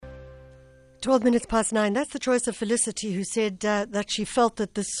12 minutes past 9. That's the choice of Felicity, who said that she felt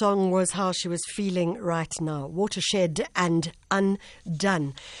that this song was how she was feeling right now. Watershed and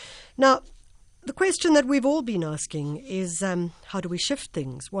Undone. Now, the question that we've all been asking is, how do we shift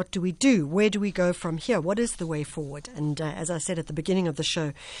things? What do we do? Where do we go from here? What is the way forward? And as I said at the beginning of the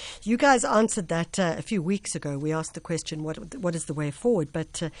show, you guys answered that a few weeks ago. We asked the question, what is the way forward?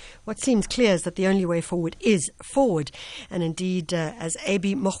 But what seems clear is that the only way forward is forward. And indeed, as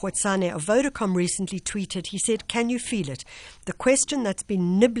A.B. Mokhwetsane of Vodacom recently tweeted, he said, "Can you feel it? The question that's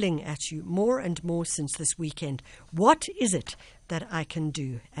been nibbling at you more and more since this weekend. What is it that I can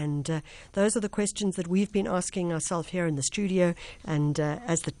do?" And those are the questions that we've been asking ourselves here in the studio and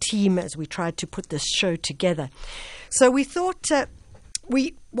as the team as we tried to put this show together. So we thought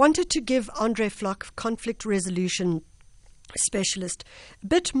we wanted to give Andre VLOK, conflict resolution specialist, a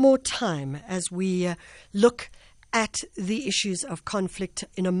bit more time as we look at the issues of conflict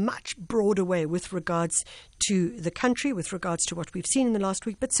in a much broader way with regards to the country, with regards to what we've seen in the last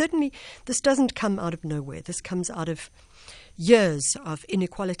week. But certainly this doesn't come out of nowhere. This comes out of years of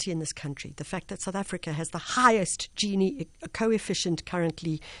inequality in this country. The fact that South Africa has the highest Gini coefficient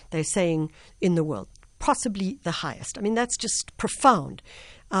currently, they're saying, in the world, possibly the highest. I mean, that's just profound.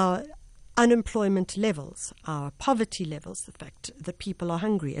 Our unemployment levels, our poverty levels, the fact that people are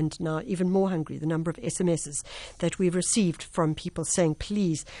hungry, and now even more hungry, the number of SMSs that we've received from people saying,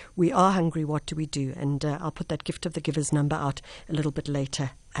 please, we are hungry, what do we do? And I'll put that gift of the givers number out a little bit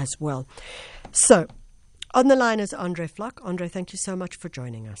later as well. So, on the line is Andre VLOK. Andre, thank you so much for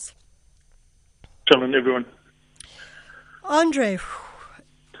joining us. Shalom, everyone. Andre,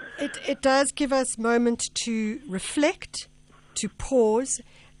 it does give us a moment to reflect, to pause,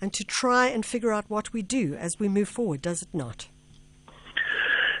 and to try and figure out what we do as we move forward, does it not?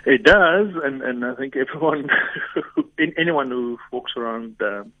 It does, and I think anyone who walks around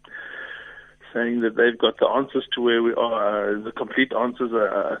saying that they've got the answers to where we are, the complete answers,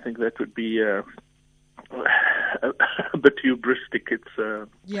 I think that would be a bit hubristic. It's we're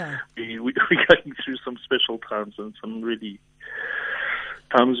going through some special times and some really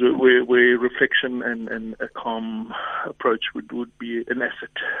times where reflection and a calm approach would be an asset.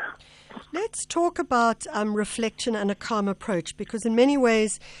 Let's talk about reflection and a calm approach, because in many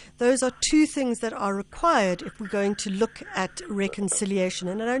ways those are two things that are required if we're going to look at reconciliation.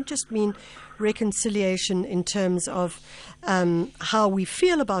 And I don't just mean reconciliation in terms of how we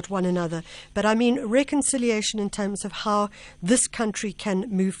feel about one another, but I mean reconciliation in terms of how this country can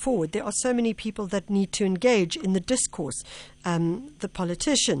move forward. There are so many people that need to engage in the discourse, the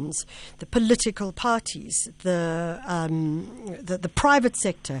politicians, the political parties, the private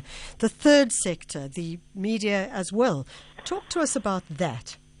sector, the third sector, the media as well. Talk to us about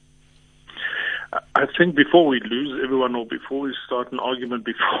that. I think before we lose everyone, or before we start an argument,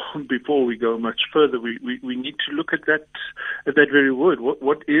 before we go much further, we need to look at that very word.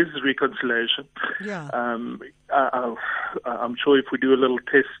 What is reconciliation? Yeah. I'm sure if we do a little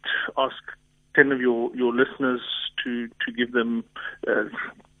test, ask 10 of your listeners to give them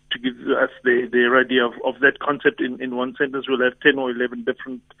to give us their idea of that concept in one sentence, we'll have 10 or 11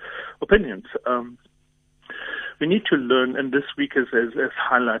 different opinions. We need to learn, and this week has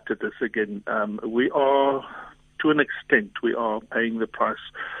highlighted this again. We are, to an extent, we are paying the price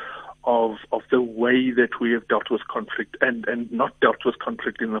of the way that we have dealt with conflict and not dealt with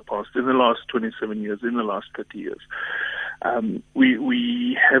conflict in the past, in the last 27 years, in the last 30 years.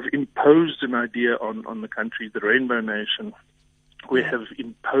 We have imposed an idea on the country, the Rainbow Nation. We have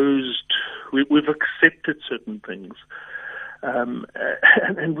imposed, we've accepted certain things.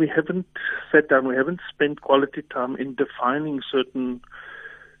 And we haven't sat down, we haven't spent quality time in defining certain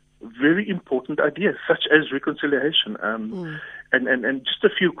very important ideas, such as reconciliation. And just a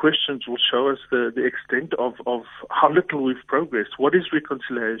few questions will show us the extent of how little we've progressed. What is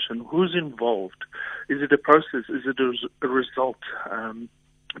reconciliation? Who's involved? Is it a process? Is it a result?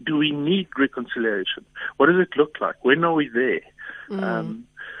 Do we need reconciliation? What does it look like? When are we there?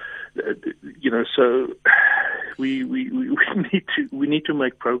 So we need to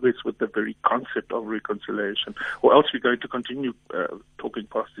make progress with the very concept of reconciliation, or else we're going to continue talking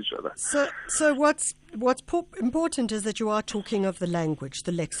past each other. So what's important is that you are talking of the language,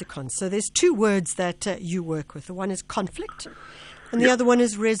 the lexicon. So there's two words that you work with. The one is conflict, and the other one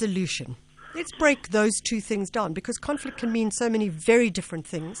is resolution. Let's break those two things down, because conflict can mean so many very different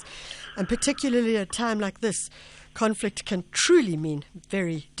things, and particularly at a time like this, conflict can truly mean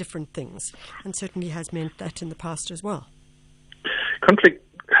very different things, and certainly has meant that in the past as well. Conflict,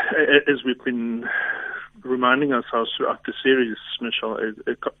 as we've been reminding ourselves throughout the series, Michelle,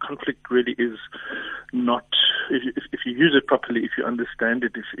 conflict really is not, if you use it properly, if you understand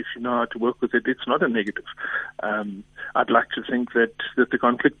it, if you know how to work with it, it's not a negative. I'd like to think that the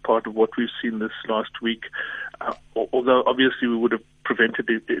conflict part of what we've seen this last week, although obviously we would have prevented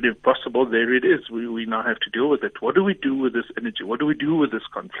it if possible, there it is. We now have to deal with it. What do we do with this energy? What do we do with this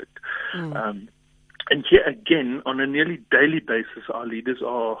conflict? And here again, on a nearly daily basis, our leaders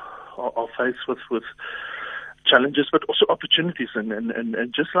are faced with challenges, but also opportunities.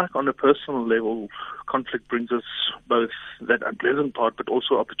 And just like on a personal level, conflict brings us both that unpleasant part, but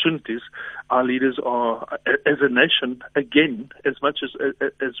also opportunities. Our leaders are, as a nation, again, as much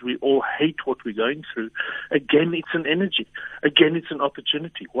as we all hate what we're going through, again, it's an energy. Again, it's an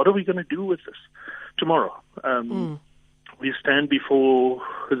opportunity. What are we going to do with this tomorrow? We stand before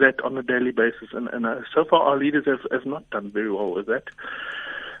that on a daily basis, and so far our leaders have not done very well with that.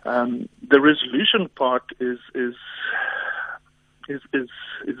 The resolution part is the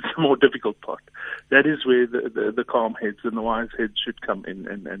more difficult part. That is where the calm heads and the wise heads should come in,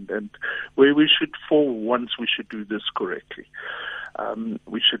 and where we should, for once, we should do this correctly.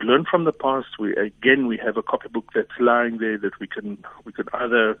 We should learn from the past. We have a copybook that's lying there that we can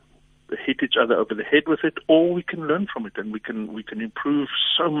either hit each other over the head with it, or we can learn from it, and we can improve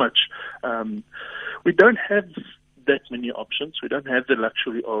so much. We don't have that many options. We don't have the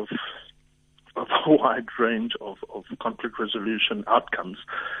luxury of a wide range of conflict resolution outcomes.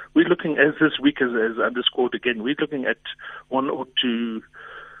 We're looking, as this week has underscored again, we're looking at one or two.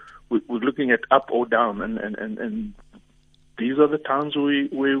 We're looking at up or down, and these are the times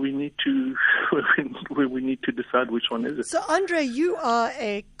where we need to decide which one is it. So, Andre, you are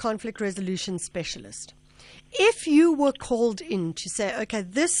a conflict resolution specialist. If you were called in to say, okay,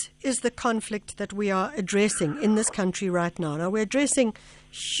 this is the conflict that we are addressing in this country right now. Now, we're addressing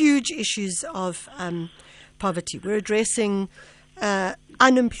huge issues of poverty. We're addressing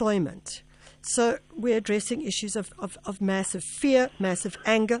unemployment. So we're addressing issues of massive fear, massive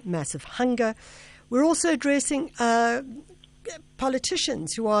anger, massive hunger. We're also addressing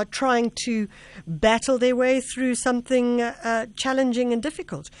politicians who are trying to battle their way through something challenging and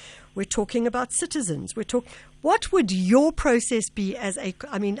difficult. We're talking about citizens. What would your process be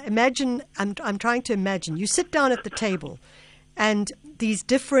imagine, I'm trying to imagine, you sit down at the table and these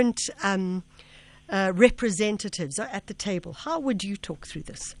different representatives are at the table. How would you talk through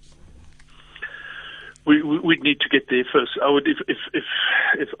this? We'd need to get there first. I would,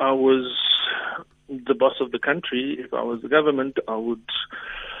 if I was the boss of the country, if I was the government, I would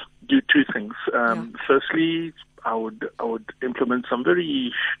do two things. Firstly, I would implement some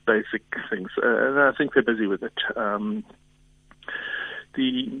very basic things, and I think they're busy with it.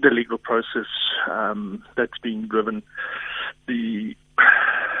 The legal process that's being driven, the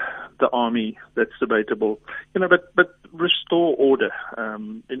army that's debatable, but restore order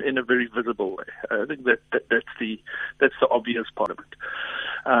in a very visible way. I think that's the obvious part of it.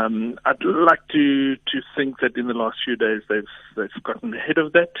 I'd like to think that in the last few days they've gotten ahead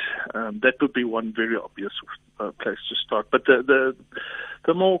of that. That would be one very obvious place to start. But the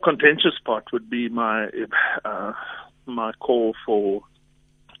more contentious part would be my call for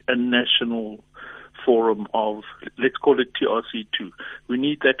a national forum of, let's call it TRC2. We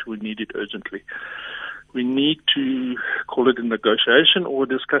need that. We need it urgently. We need to call it a negotiation or a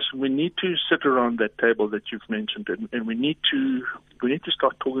discussion. We need to sit around that table that you've mentioned, and we need to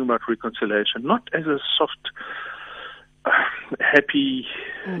start talking about reconciliation, not as a soft, happy,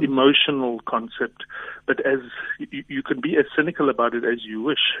 emotional concept, but as you can be as cynical about it as you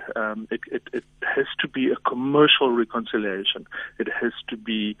wish. It has to be a commercial reconciliation. It has to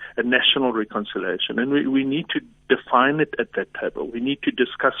be a national reconciliation, and we need to define it at that table. We need to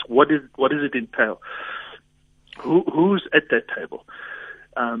discuss what does it entail. Who's at that table?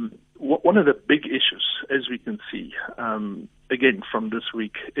 One of the big issues, as we can see, again from this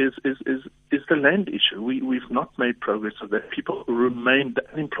week, is the land issue. We've not made progress with that. People remain the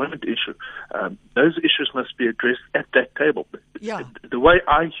unemployment issue. Those issues must be addressed at that table. Yeah. The way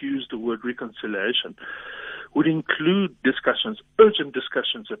I use the word reconciliation would include discussions, urgent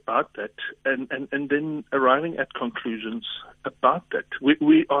discussions about that, and then arriving at conclusions about that.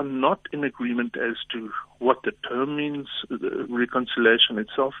 We are not in agreement as to what the term means, the reconciliation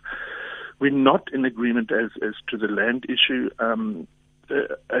itself. We're not in agreement as to the land issue,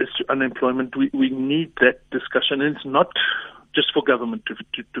 as to unemployment. We need that discussion, and it's not just for government to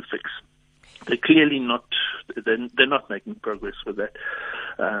fix. They're clearly not. They're not making progress with that.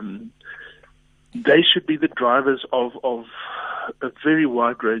 They should be the drivers of a very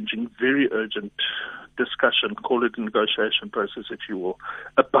wide-ranging, very urgent discussion, call it a negotiation process, if you will,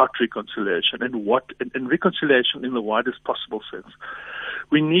 about reconciliation and reconciliation in the widest possible sense.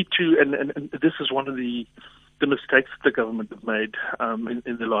 We need to, and this is one of the mistakes that the government have made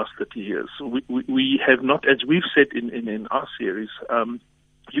in the last 30 years. We have not, as we've said in our series,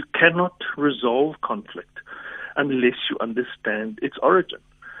 you cannot resolve conflict unless you understand its origin,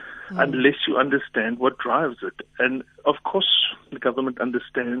 unless you understand what drives it. And of course, the government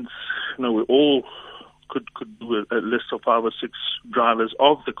understands, we all could do a list of 5 or 6 drivers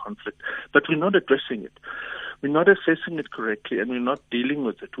of the conflict, but we're not addressing it. We're not assessing it correctly, and we're not dealing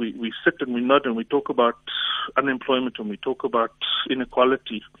with it. We sit and we nod and we talk about unemployment and we talk about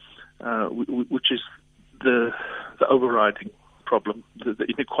inequality, which is the overriding problem, the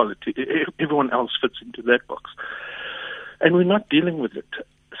inequality. Everyone else fits into that box. And we're not dealing with it.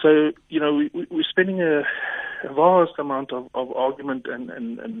 So, we're spending a vast amount of argument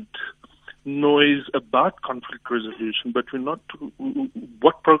and noise about conflict resolution, but we're not.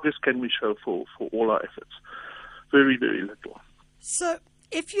 What progress can we show for all our efforts? Very, very little. So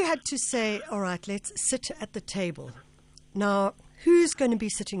if you had to say, all right, let's sit at the table. Now, who's going to be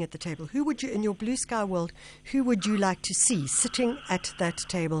sitting at the table? Who would you, in your blue sky world, who would you like to see sitting at that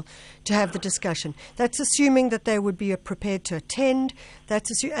table to have the discussion? That's assuming that they would be prepared to attend.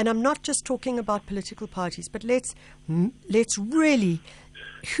 And I'm not just talking about political parties, but let's really,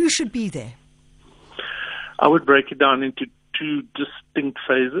 who should be there? I would break it down into 2 distinct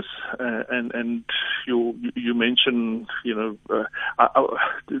phases, and you mentioned, the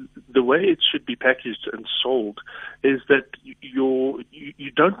way it should be packaged and sold is that you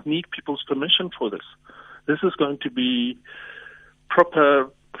don't need people's permission for this. This is going to be proper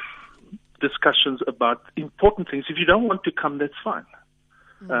discussions about important things. If you don't want to come, that's fine.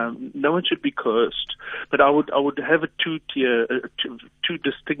 No one should be coerced, but I would have a 2-tier, 2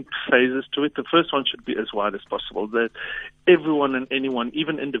 distinct phases to it. The first one should be as wide as possible, that everyone and anyone,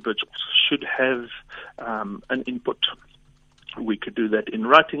 even individuals, should have an input. We could do that in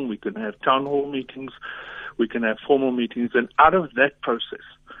writing. We can have town hall meetings. We can have formal meetings, and out of that process,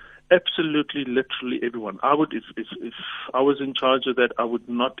 absolutely, literally everyone. I would, if I was in charge of that, I would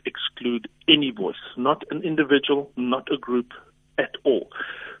not exclude any voice, not an individual, not a group, at all.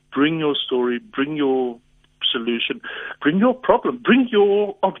 Bring your story, bring your solution, bring your problem, bring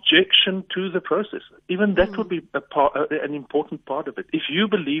your objection to the process. Even that would be an important part of it. If you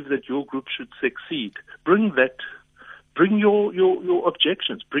believe that your group should succeed, bring that. Bring your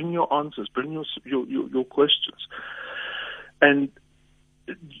objections, bring your answers, bring your questions, and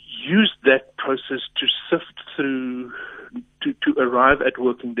use that process to sift through, to arrive at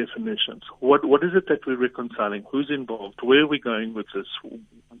working definitions. What is it that we're reconciling? Who's involved? Where are we going with this?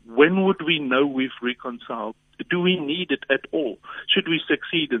 When would we know we've reconciled? Do we need it at all? Should we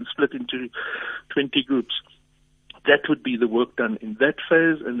succeed and split into 20 groups? That would be the work done in that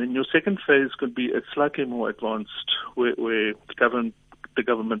phase. And then your second phase could be a slightly more advanced, where the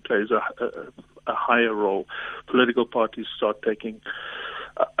government plays a higher role. Political parties start taking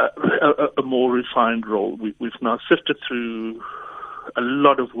a more refined role. We've now sifted through a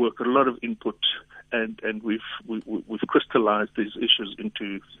lot of work, a lot of input, and we've crystallized these issues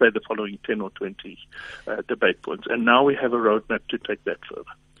into, say, the following 10 or 20 debate points. And now we have a roadmap to take that further.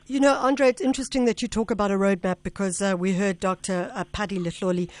 Andre, it's interesting that you talk about a roadmap, because we heard Dr. Paddy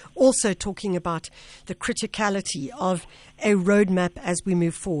Letloli also talking about the criticality of a roadmap as we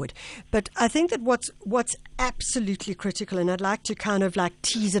move forward. But I think that what's absolutely critical, and I'd like to kind of like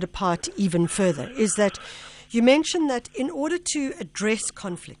tease it apart even further, is that you mentioned that in order to address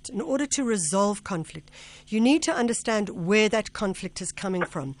conflict, in order to resolve conflict, you need to understand where that conflict is coming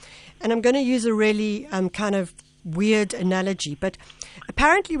from. And I'm going to use a really kind of weird analogy, but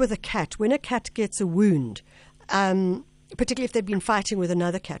apparently with a cat, when a cat gets a wound, particularly if they've been fighting with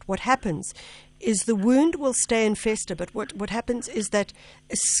another cat, what happens is the wound will stay and fester, but what happens is that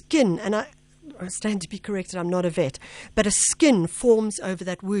a skin, and I stand to be corrected, I'm not a vet, but a skin forms over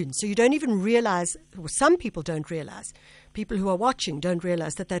that wound. So you don't even realize, or some people don't realize, people who are watching don't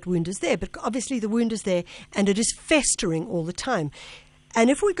realize that wound is there, but obviously the wound is there and it is festering all the time. And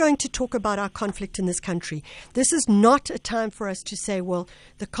if we're going to talk about our conflict in this country, this is not a time for us to say, well,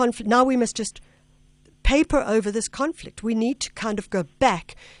 the conflict, now we must just paper over this conflict. We need to kind of go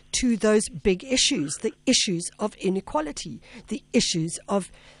back to those big issues, the issues of inequality, the issues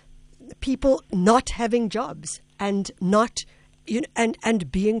of people not having jobs and not, and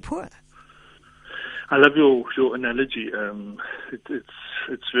being poor. I love your analogy.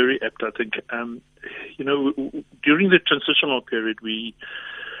 It's very apt, I think. During the transitional period,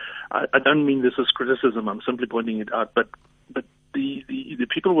 I don't mean this as criticism. I'm simply pointing it out. But the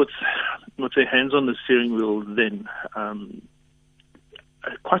people with with their hands on the steering wheel then,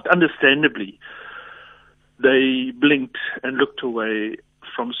 quite understandably, they blinked and looked away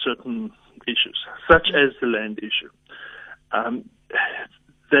from certain issues, such as the land issue.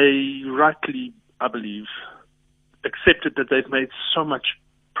 They rightly, I believe, accepted that they've made so much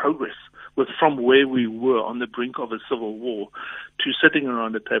progress from where we were on the brink of a civil war to sitting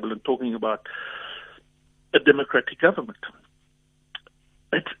around the table and talking about a democratic government.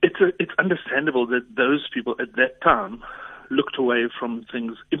 It's understandable that those people at that time looked away from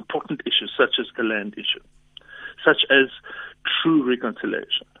things, important issues such as the land issue, such as true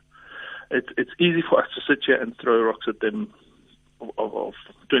reconciliation. It's easy for us to sit here and throw rocks at them of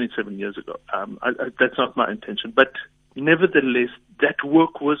 27 years ago. That's not my intention. But nevertheless, that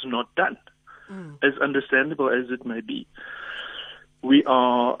work was not done, as understandable as it may be. We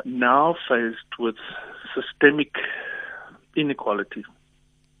are now faced with systemic inequality.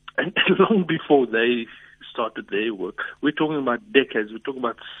 And long before they started their work, we're talking about decades, we're talking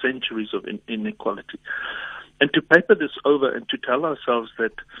about centuries of inequality. And to paper this over and to tell ourselves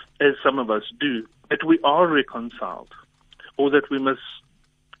that, as some of us do, that we are reconciled, or that we must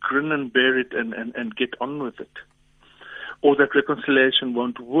grin and bear it and get on with it, or that reconciliation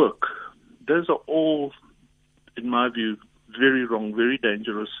won't work, those are all, in my view, very wrong, very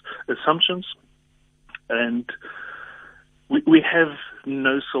dangerous assumptions. And we have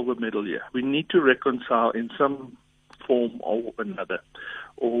no silver medal here. We need to reconcile in some form or another,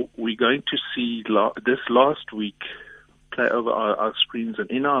 or we're going to see this last week play over our screens and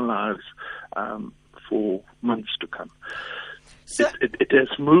in our lives for months to come. So it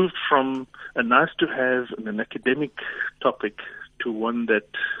has moved from a nice to have and an academic topic to one that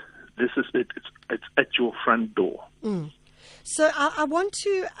it's at your front door. So I want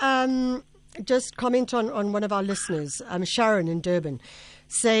to just comment on one of our listeners, Sharon in Durban,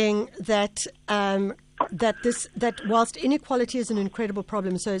 saying that that whilst inequality is an incredible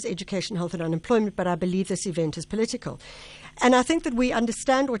problem, so is education, health and unemployment, but I believe this event is political. And I think that we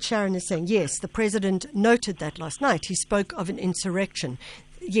understand what Sharon is saying. Yes, the president noted that last night. He spoke of an insurrection.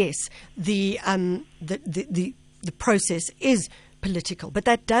 Yes, the process is political, but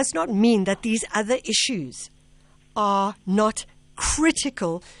that does not mean that these other issues are not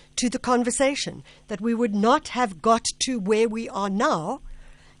critical to the conversation, that we would not have got to where we are now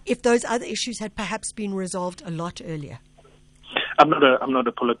if those other issues had perhaps been resolved a lot earlier. I'm not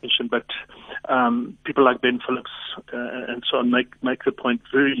a politician, but people like Ben Phillips and so on make the point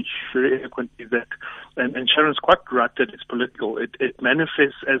very, very eloquently that, and Sharon's quite right that it's political. It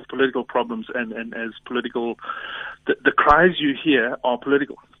manifests as political problems and as political. The cries you hear are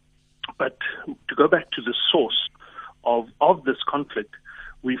political. But to go back to the source of this conflict,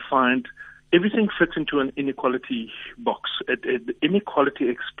 we find everything fits into an inequality box. Inequality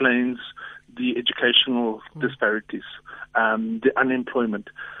explains the educational disparities, the unemployment.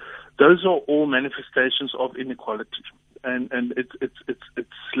 Those are all manifestations of inequality, and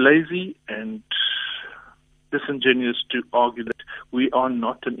it's lazy and disingenuous to argue that we are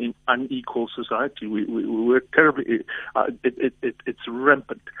not an unequal society. We're terribly. It's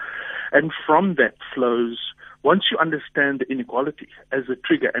rampant, and from that flows. Once you understand the inequality as a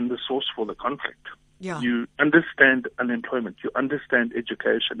trigger and the source for the conflict, you understand unemployment, you understand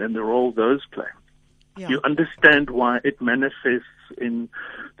education and the role those play. Yeah. You understand why it manifests in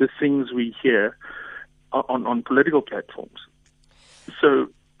the things we hear on political platforms. So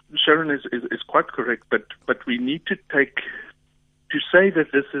Sharon is quite correct, but we need to say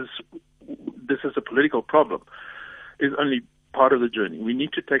that this is a political problem is only part of the journey. We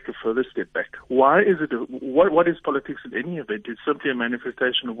need to take a further step back. Why is it? What is politics in any event? It's simply a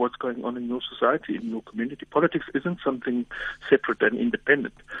manifestation of what's going on in your society, in your community. Politics isn't something separate and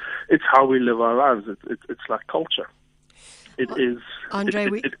independent. It's how we live our lives. It's like culture. It is. Andre,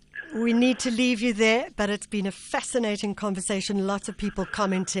 we need to leave you there, but it's been a fascinating conversation. Lots of people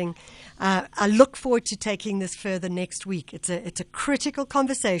commenting. I look forward to taking this further next week. It's a critical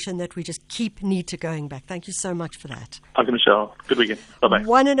conversation that we just need to going back. Thank you so much for that. Thank you, Michelle. Good weekend. Bye-bye.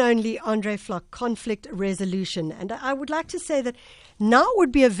 One and only Andre VLOK, conflict resolution. And I would like to say that now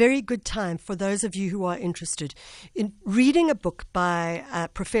would be a very good time for those of you who are interested in reading a book by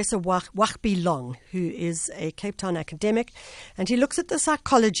Professor Wachbi Long, who is a Cape Town academic, and he looks at the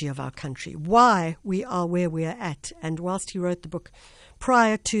psychology of our country, why we are where we are at. And whilst he wrote the book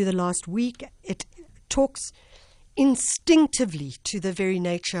prior to the last week, it talks instinctively to the very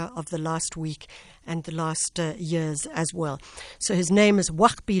nature of the last week and the last years as well. So his name is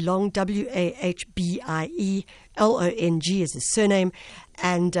Wachbi Long, Wahbielong is his surname,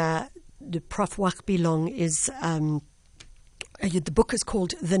 and the Prof. Wachbi Long is The book is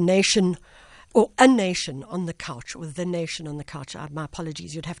called The Nation, or A Nation on the Couch, or The Nation on the Couch. My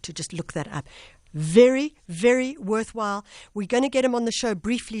apologies. You'd have to just look that up. Very, very worthwhile. We're going to get him on the show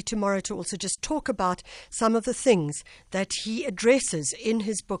briefly tomorrow to also just talk about some of the things that he addresses in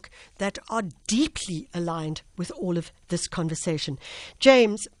his book that are deeply aligned with all of this conversation.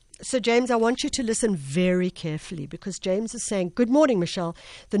 James, I want you to listen very carefully, because James is saying, good morning, Michelle.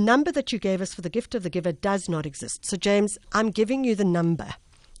 The number that you gave us for the gift of the giver does not exist. So, James, I'm giving you the number.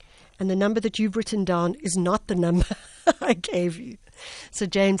 And the number that you've written down is not the number I gave you. So,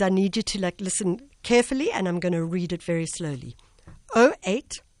 James, I need you to listen carefully, and I'm going to read it very slowly.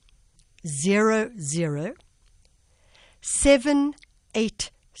 0800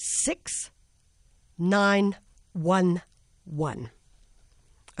 786 911.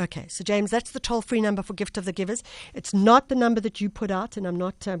 Okay, so James, that's the toll-free number for Gift of the Givers. It's not the number that you put out, and I'm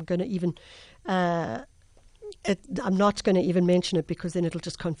not going to even mention it, because then it'll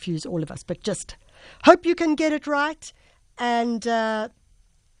just confuse all of us. But just hope you can get it right, and that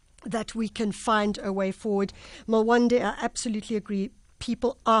we can find a way forward. Mwande, I absolutely agree.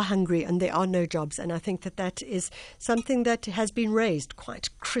 People are hungry and there are no jobs. And I think that is something that has been raised quite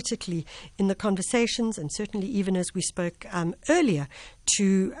critically in the conversations, and certainly even as we spoke earlier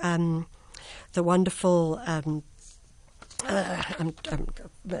to the wonderful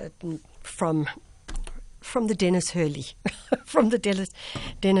from the Dennis Hurley, from the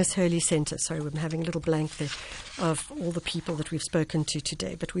Dennis Hurley Centre. Sorry, I'm having a little blank there of all the people that we've spoken to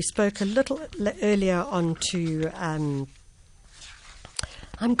today. But we spoke a little earlier on to,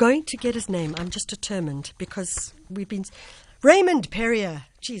 I'm going to get his name. I'm just determined, because we've been, Raymond Perrier.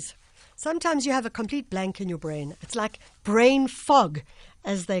 Geez, sometimes you have a complete blank in your brain. It's like brain fog,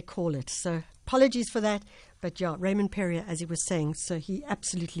 as they call it. So apologies for that. But yeah, Raymond Perrier, as he was saying, so he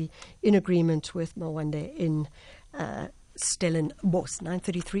absolutely in agreement with Mwande in Stellenbosch.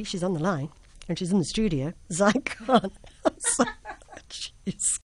 9:33, she's on the line, and she's in the studio. Zycon. Jeez.